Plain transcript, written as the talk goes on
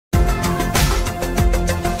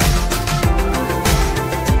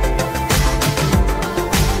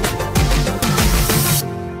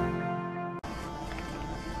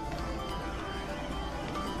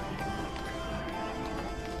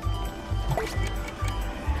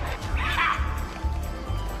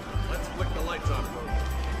Let's flick the lights on, folks.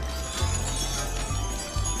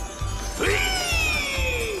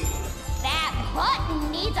 That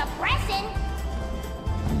button needs a pressing.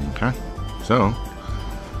 Okay, so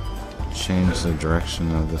change the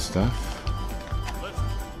direction of the stuff.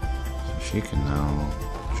 So she can now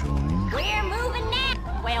join. We're moving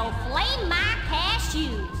now. Well, flame my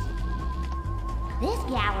cashews. This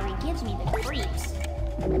gallery gives me the creeps.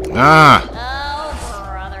 Ah! Oh,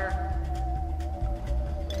 brother.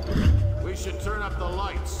 We should turn up the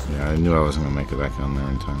lights. Yeah, I knew I wasn't gonna make it back on there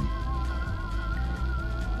in time.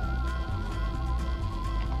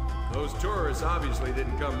 Those tourists obviously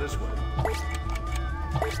didn't come this way.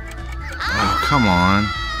 Oh, come on.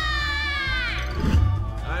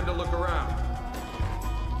 Time to look around.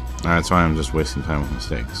 Alright, that's why I'm just wasting time with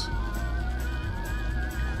mistakes.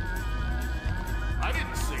 I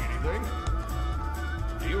didn't see anything.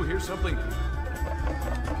 Do you hear something?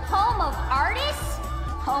 Home of artists?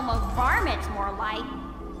 Home of varmints, more like.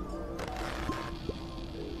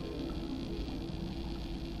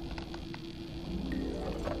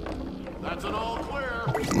 That's an all clear.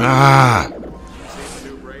 Ah! You see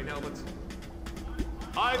the new brain helmets?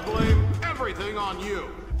 I blame everything on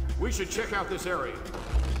you. We should check out this area.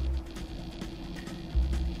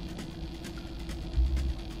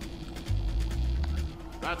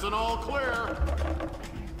 That's an all clear.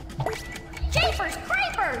 Japers,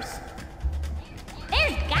 creepers!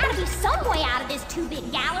 There's gotta be some way out of this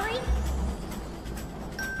two-bit gallery.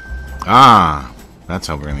 Ah! That's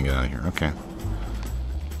how we're gonna get out of here. Okay.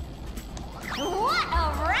 What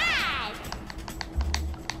a ride!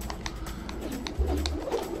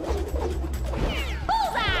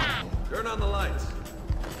 Bullseye! Turn on the lights.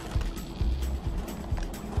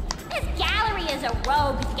 This gallery is a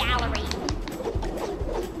rogue's gallery.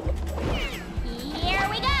 Here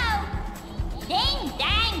we go. Ding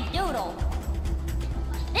dang doodle.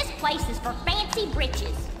 This place is for fancy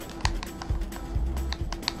britches.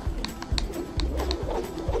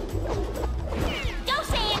 Go,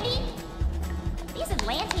 Sandy. These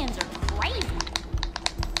Atlanteans are crazy.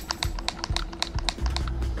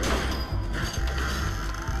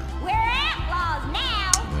 We're outlaws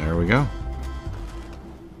now. There we go.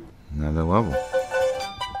 Another level.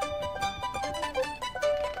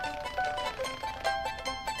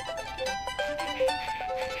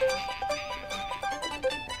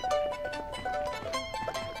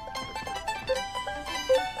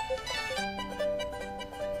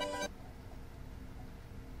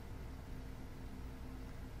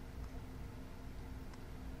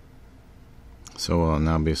 So will it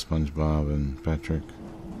now be SpongeBob and Patrick?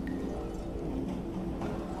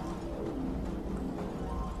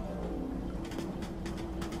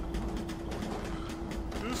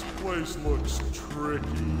 This place looks tricky.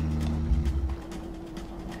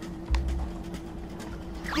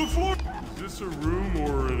 The floor. Is this a room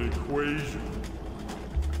or an equation?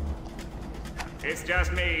 It's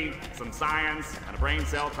just me, some science, and a brain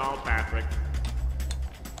cell called Patrick.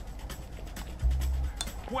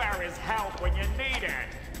 Where is help when you need it?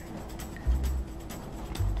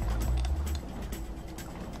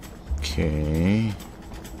 Okay.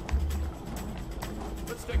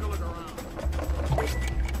 Let's take a look around.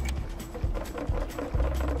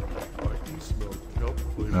 I can smell kelp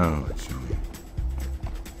flavor. Oh.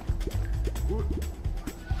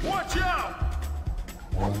 Watch out!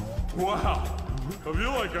 Wow, I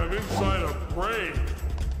feel like I'm inside a brain.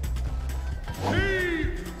 Heat!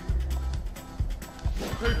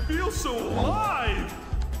 I feel so alive!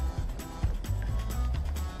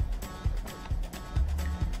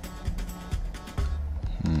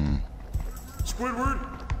 Squidward,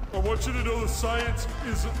 I want you to know the science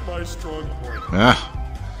isn't my strong point. Ah!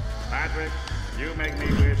 Patrick, you make me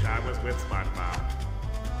wish I was with SpongeBob.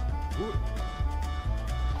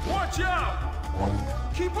 Watch out!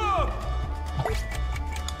 Keep up!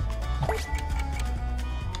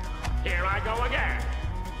 Here I go again.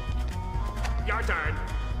 Your turn.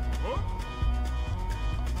 Woo!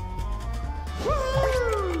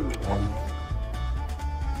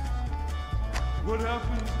 What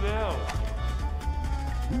happens now?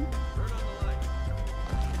 Turn on the lights.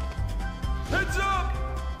 Heads up!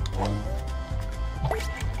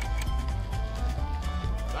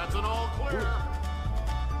 That's an all clear.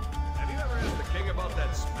 Have you ever asked the king about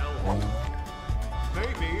that smell?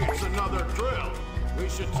 Maybe it's another drill. We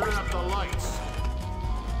should turn up the lights.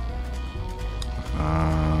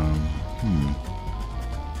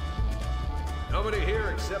 Nobody here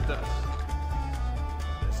except us.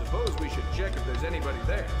 I suppose we should check if there's anybody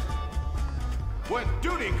there. When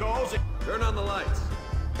duty calls, turn on the lights.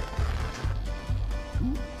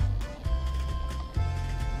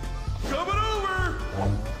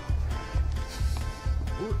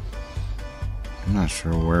 I'm not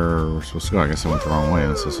sure where we're supposed to go. I guess I went the wrong way.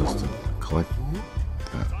 This is supposed to collect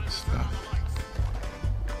that stuff.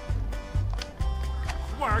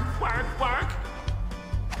 Work, work, work!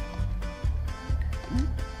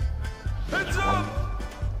 Heads up!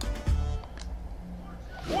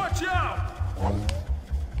 Watch out!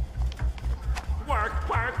 Work,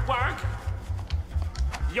 work, work!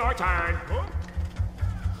 Your turn.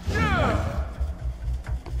 Yeah!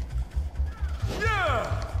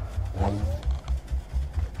 Yeah!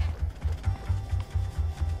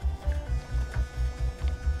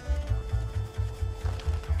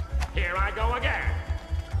 Here I go again.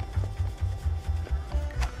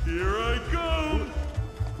 Here I go!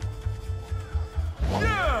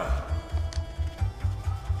 Yeah!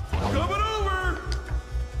 Coming over!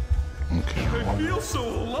 Okay. I feel so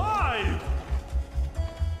alive!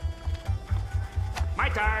 My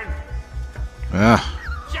turn. Ah.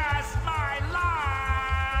 Just my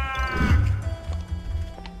luck.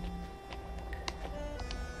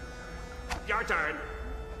 Your turn.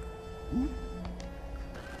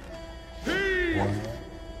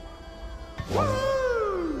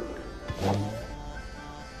 Woo!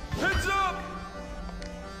 Heads up!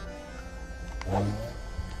 Woo!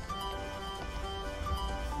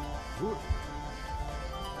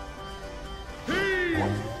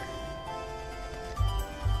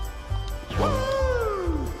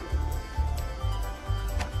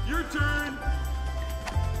 Your turn!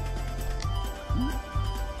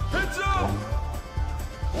 Heads up!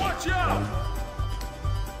 Watch out!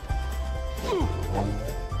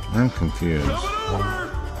 I'm confused. Coming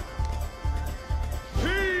over!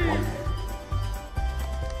 Hey!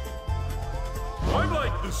 I'm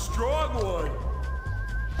like the strong one!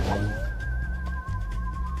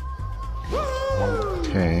 Woo!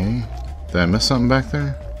 Okay. Did I miss something back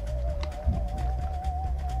there?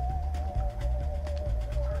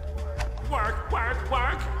 Work, work,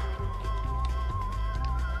 work!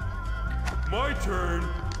 My turn!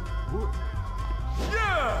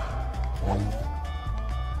 Yeah!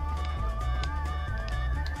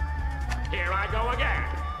 Here I go again.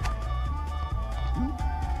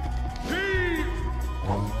 Hey!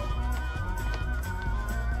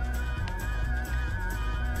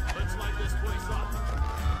 Let's light this place up.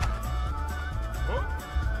 Huh?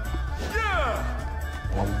 Yeah!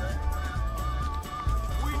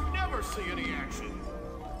 We never see any action.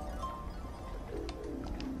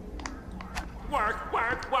 Work,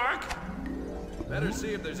 work, work. Better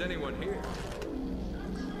see if there's anyone here.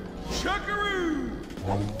 Chuckaroo!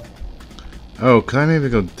 Oh, could I maybe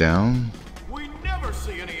go down? We never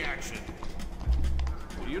see any action.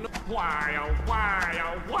 Do you know? Why, oh, why,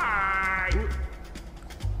 oh, why?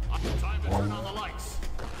 Time to turn on the lights.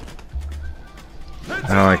 Heads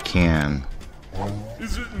Oh, I up! can.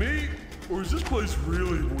 Is it me? Or is this place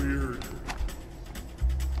really weird?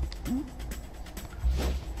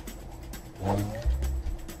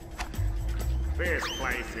 This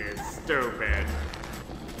place is stupid.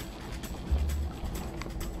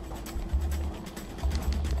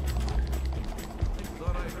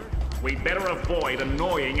 Thought I heard. We better avoid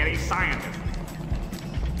annoying any scientists.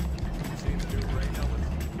 See the new ray helmet?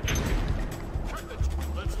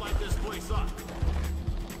 Let's light this place up.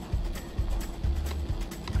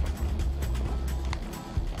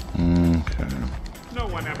 Okay. No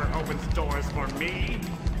one ever opens doors for me.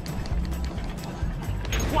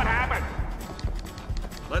 What happened?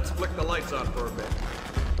 Let's flick the lights on for a bit.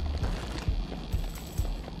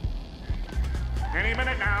 Any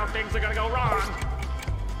minute now, things are gonna go wrong.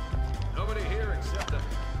 Nobody here except them.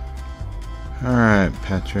 Alright,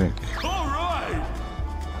 Patrick. All right!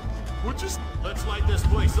 What just... Let's light this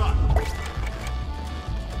place up.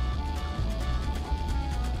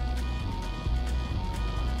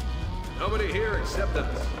 Nobody here except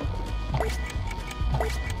us.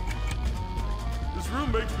 This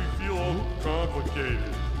room makes me feel all complicated.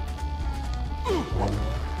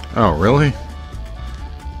 Oh, really?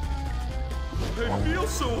 I feel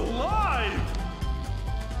so alive!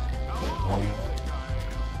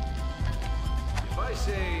 If I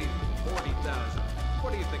say 40,000,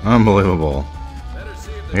 what do you think? Unbelievable. Better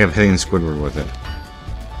see if I kept hitting Squidward with it.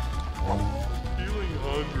 Feeling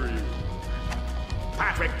hungry.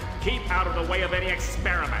 Patrick, keep out of the way of any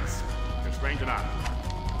experiments. You're strange enough.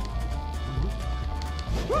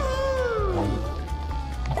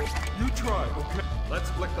 You try, okay? Let's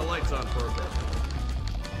flick the lights on for a bit.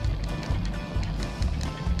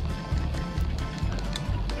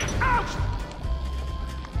 Ouch!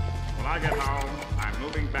 When I get home, I'm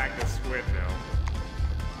moving back to Squidville.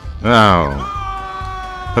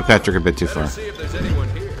 Oh. Put Patrick a bit too Better far. see if there's anyone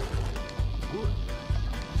here.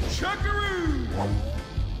 Chuckaroo!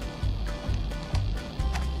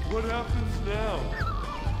 What happens now?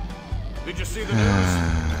 Did you see the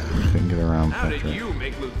news? Couldn't get around How did Petra. you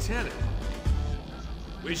make lieutenant?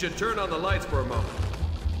 We should turn on the lights for a moment.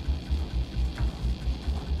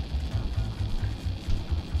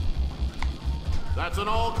 That's an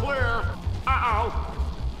all clear. Uh-oh.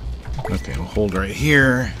 Okay, we'll hold right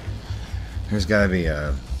here. There's gotta be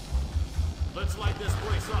Let's light this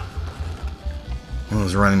place up. one of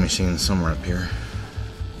those running machines somewhere up here.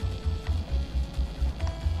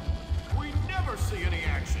 We never see any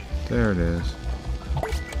action. There it is.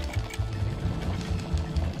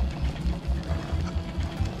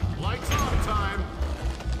 Lights on time.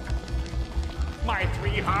 My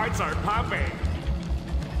 3 hearts are pumping.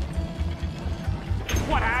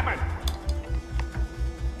 What happened?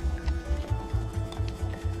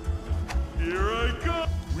 Here I go.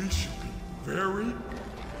 We should be very,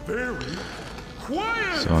 very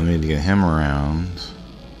quiet. So I need to get him around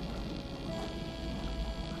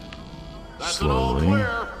That's an all slowly.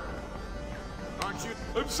 clear. Aren't you?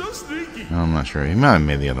 I'm so sneaky. No, I'm not sure. He might have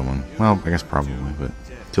made the other one. Well, I guess probably, but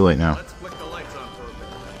too late now. Let's flick the lights on for a bit.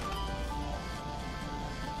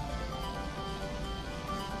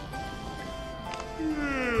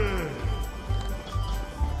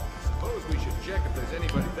 Suppose we should check if there's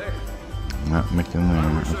anybody there. Not making I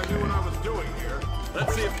there. wish I knew what Okay. I was doing here.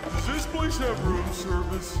 Let's see if Does this place have room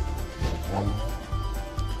service?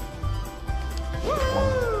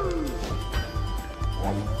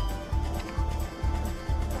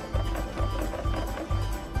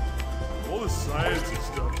 All the sciencey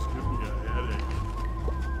stuff's giving me a headache.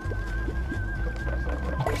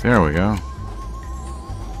 There we go.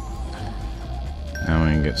 Now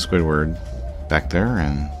we can get Squidward back there,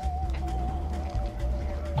 and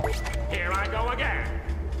Here I go again.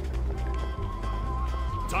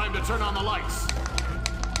 time to turn on the lights.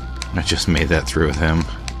 I just made that through with him.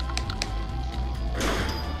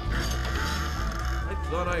 I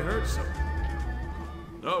thought I heard something.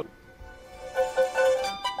 No.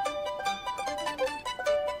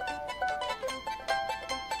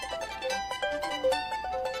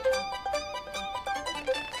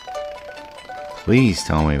 Please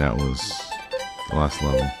tell me that was the last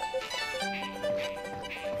level.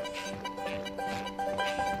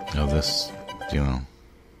 Oh, this, you know,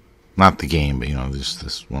 not the game, but you know, just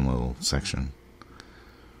this one little section.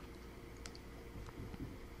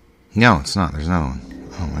 No, it's not. There's another one.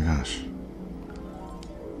 Oh my gosh.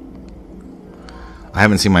 I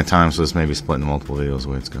haven't seen my time, so this may be split into multiple videos the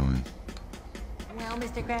way it's going. Well,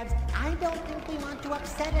 Mr. Krabs, I don't think we want to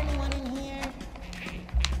upset anyone in here.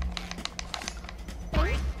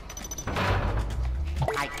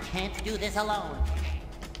 I can't do this alone.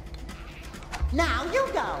 Now you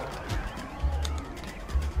go.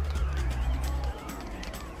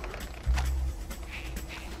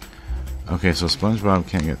 Okay, so SpongeBob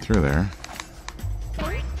can't get through there.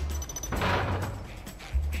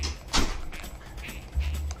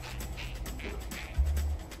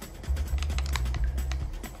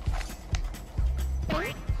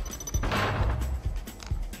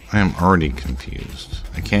 I am already confused.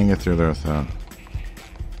 I can't get through there without...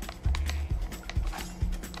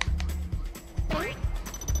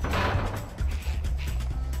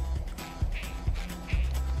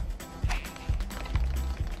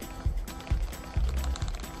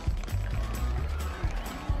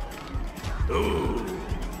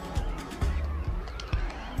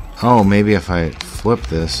 Oh, maybe if I flip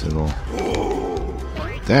this, it'll...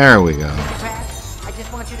 There we go. Krabs, I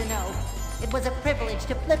just want you to know, it was a privilege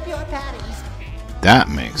to flip your patties. That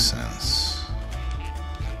makes sense.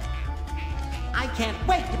 I can't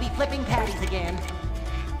wait to be flipping patties again.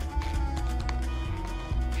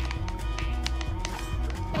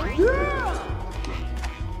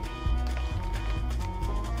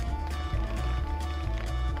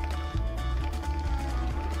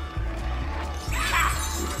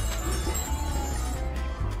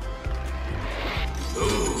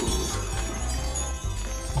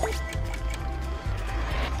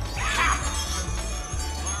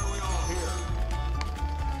 Why are we all here?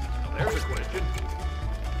 There's a question.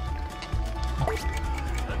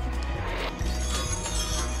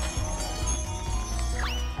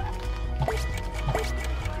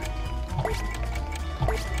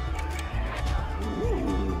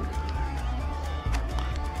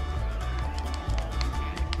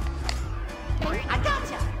 I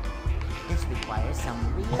gotcha! This requires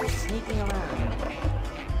some real sneaking around.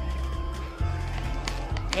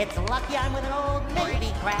 It's lucky I'm with an old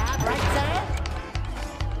Navy crab, right, sir?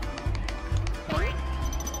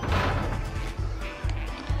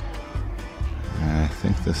 I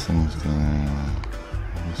think this thing's gonna...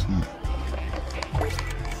 It's not.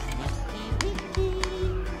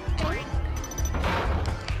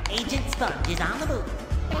 Sponge is on the move.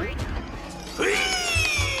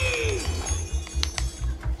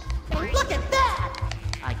 Look at that!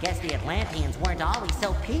 I guess the Atlanteans weren't always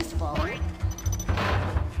so peaceful.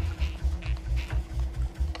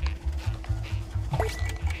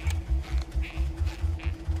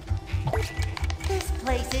 This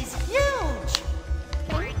place is huge!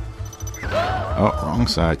 Oh, wrong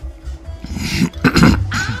side.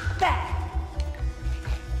 Back!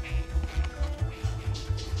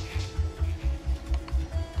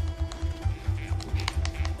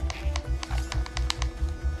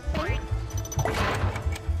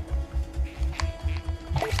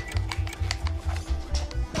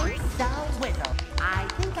 So, Whistle, I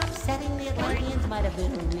think upsetting the Atlanteans might have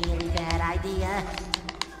been a really bad idea.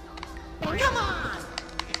 Come on!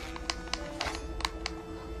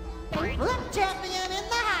 Flip champion in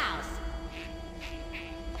the house!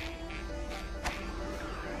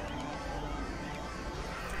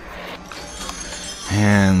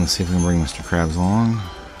 And let's see if we can bring Mr. Krabs along.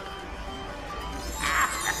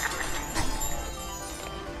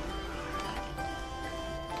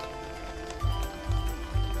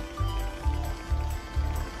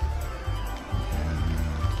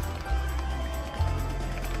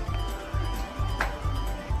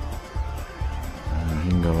 You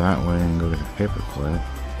can go that way and go get the paperclip.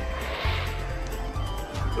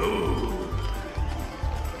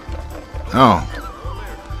 Oh.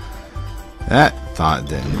 That thought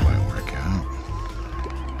didn't quite work out.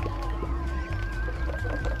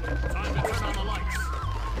 Time to turn on the lights.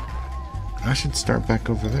 I should start back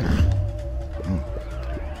over there. Oh.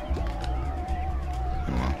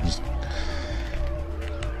 Oh well,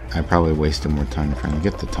 I probably wasted more time trying to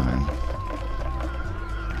get the time.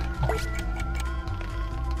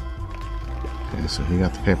 Okay, so he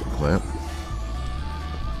got the paperclip.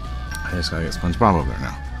 I just gotta get Spongebob over there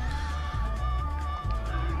now.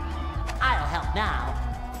 I'll help now.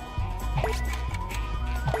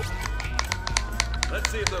 Let's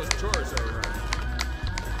see if those chores are right.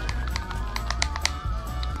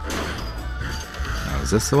 Now, is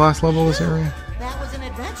this the last level of this area? That was an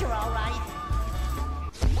adventure, all right.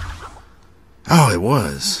 Oh, it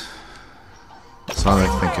was. So I'd like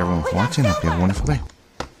to thank everyone for watching. Hope you have a wonderful day.